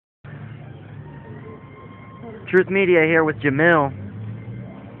Truth Media here with Jamil,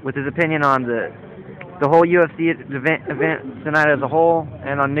 with his opinion on the whole UFC event tonight as a whole,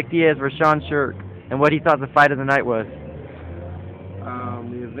 and on Nick Diaz versus Sean Sherk, and what he thought the fight of the night was.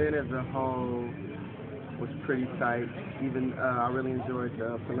 The event as a whole was pretty tight. Even I really enjoyed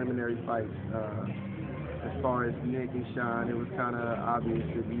the preliminary fights. As far as Nick and Sean, it was kind of obvious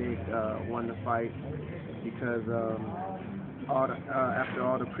that Nick won the fight because after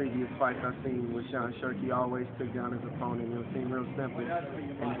all the previous fights I've seen with Sean Sherk, he always took down his opponent. It seemed real simple,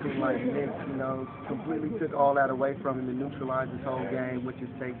 and it seemed like Nick, completely took all that away from him and neutralized his whole game, which is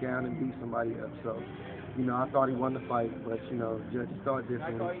take down and beat somebody up. So, I thought he won the fight, but judges saw it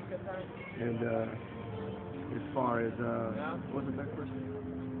differently. And as far as what was the third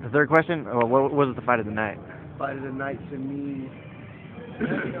question? The third question? What was the fight of the night? Fight of the night to me,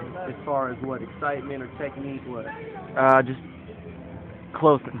 as far as what, excitement or technique, what? Just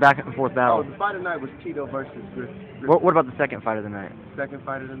close back and forth battle. Oh, the fight of the night was Tito versus Griffin. What about the second fight of the night? Second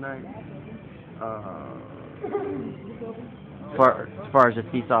fight of the night? As far as the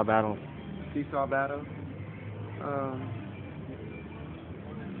seesaw battle. Seesaw battle? I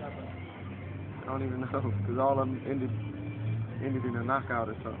don't even know, because all of them ended in a knockout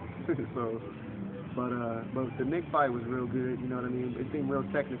or something. But the Nick fight was real good, you know what I mean? It seemed real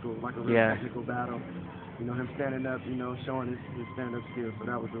technical, like a real technical battle. Him standing up, showing his stand-up skills, so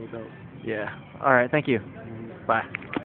that was real dope. Yeah. All right, thank you. Bye.